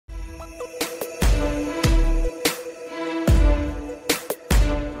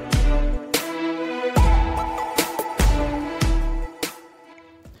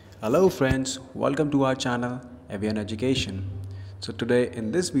Hello friends, welcome to our channel AVION Education. So today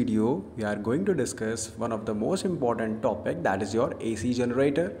in this video we are going to discuss one of the most important topic, that is your AC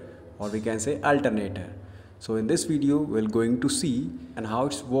generator, or we can say alternator. So in this video we're going to see and how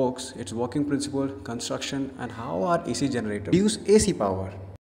it works, its working principle, construction, and how our AC generator produce AC power.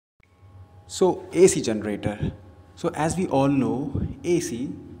 So AC generator. So as we all know,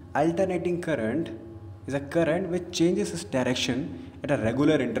 AC, alternating current, is a current which changes its direction at a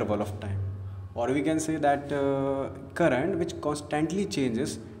regular interval of time, or we can say that current which constantly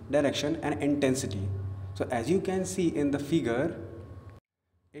changes direction and intensity. So as you can see in the figure,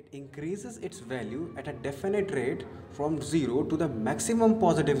 it increases its value at a definite rate from 0 to the maximum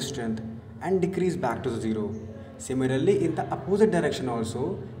positive strength and decrease back to 0. Similarly, in the opposite direction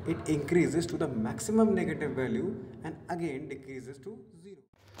also, it increases to the maximum negative value and again decreases to 0.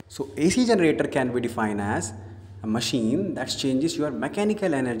 So AC generator can be defined as a machine that changes your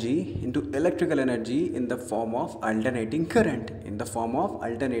mechanical energy into electrical energy in the form of alternating current.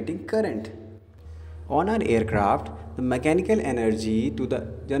 On an aircraft, the mechanical energy to the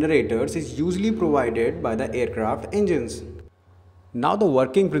generators is usually provided by the aircraft engines. Now the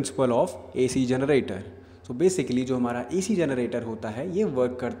working principle of AC generator. So basically जो हमारा AC generator होता है ये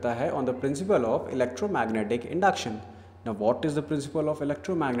work करता है on the principle of electromagnetic induction. Now what is the principle of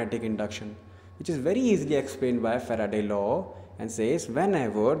electromagnetic induction? Which is very easily explained by Faraday law and says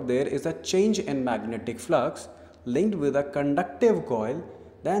whenever there is a change in magnetic flux linked with a conductive coil,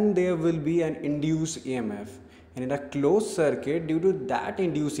 then there will be an induced EMF, and in a closed circuit, due to that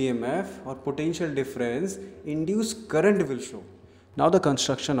induced EMF or potential difference, induced current will flow. Now the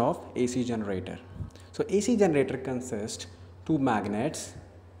construction of AC generator. So AC generator consists two magnets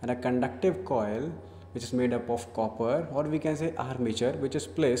and a conductive coil which is made up of copper, or we can say armature, which is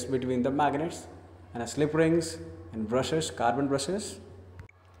placed between the magnets, and a slip rings and brushes, carbon brushes.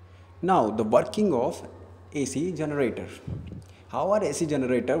 Now the working of AC generator. How our AC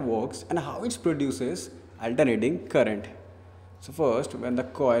generator works and how it produces alternating current. So first, when the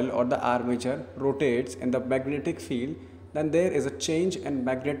coil or the armature rotates in the magnetic field, then there is a change in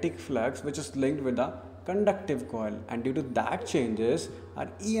magnetic flux which is linked with the conductive coil, and due to that changes our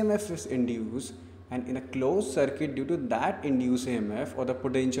EMF is induced, and in a closed circuit due to that induced EMF or the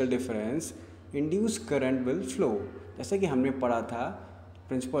potential difference, induced current will flow. जैसे कि हमने पढ़ा था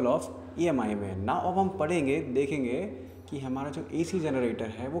principle of EMI में. Now अब हम पढ़ेंगे, देखेंगे कि हमारा जो AC जनरेटर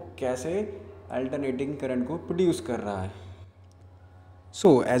है वो कैसे अल्टरनेटिंग करंट को प्रोड्यूस कर रहा है.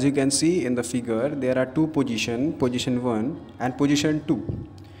 So as you can see in the figure, there are two positions, position 1 and position 2.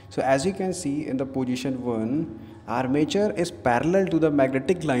 So as you can see in the position 1, armature is parallel to the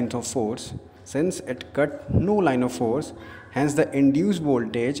magnetic lines of force since it cut no line of force, hence the induced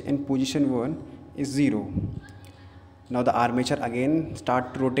voltage in position 1 is 0. Now the armature again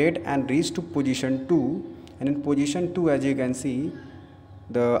start to rotate and reach to position 2, and in position 2 as you can see,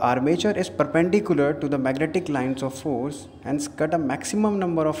 the armature is perpendicular to the magnetic lines of force and cut a maximum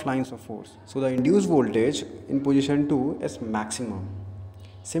number of lines of force. So the induced voltage in position 2 is maximum.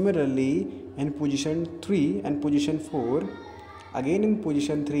 Similarly, in position 3 and position 4, again in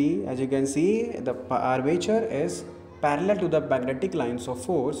position 3 as you can see, the armature is parallel to the magnetic lines of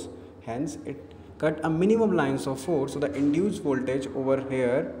force, hence it cut a minimum lines of force, so the induced voltage over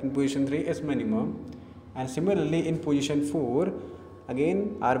here in position 3 is minimum. And similarly in position 4,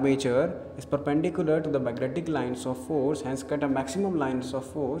 again armature is perpendicular to the magnetic lines of force, hence cut a maximum lines of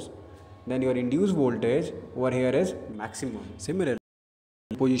force, then your induced voltage over here is maximum. Similarly,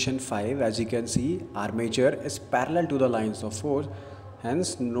 in position 5 as you can see, armature is parallel to the lines of force,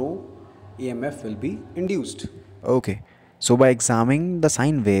 hence no EMF will be induced. Okay, so by examining the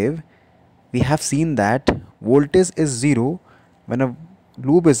sine wave, we have seen that voltage is 0 when a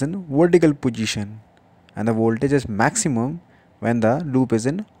loop is in vertical position, and the voltage is maximum when the loop is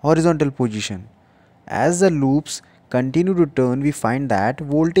in horizontal position. As the loops continue to turn, we find that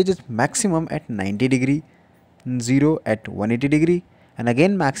voltage is maximum at 90 degree, 0 at 180 degree, and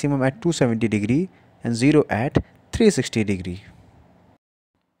again maximum at 270 degree and 0 at 360 degree.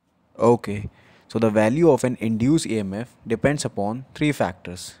 Okay, so the value of an induced EMF depends upon three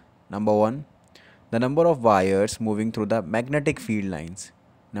factors. Number 1, the number of wires moving through the magnetic field lines.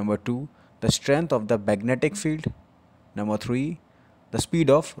 Number 2, the strength of the magnetic field. Number 3, the speed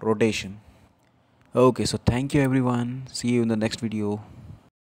of rotation. Okay, so thank you everyone. See you in the next video.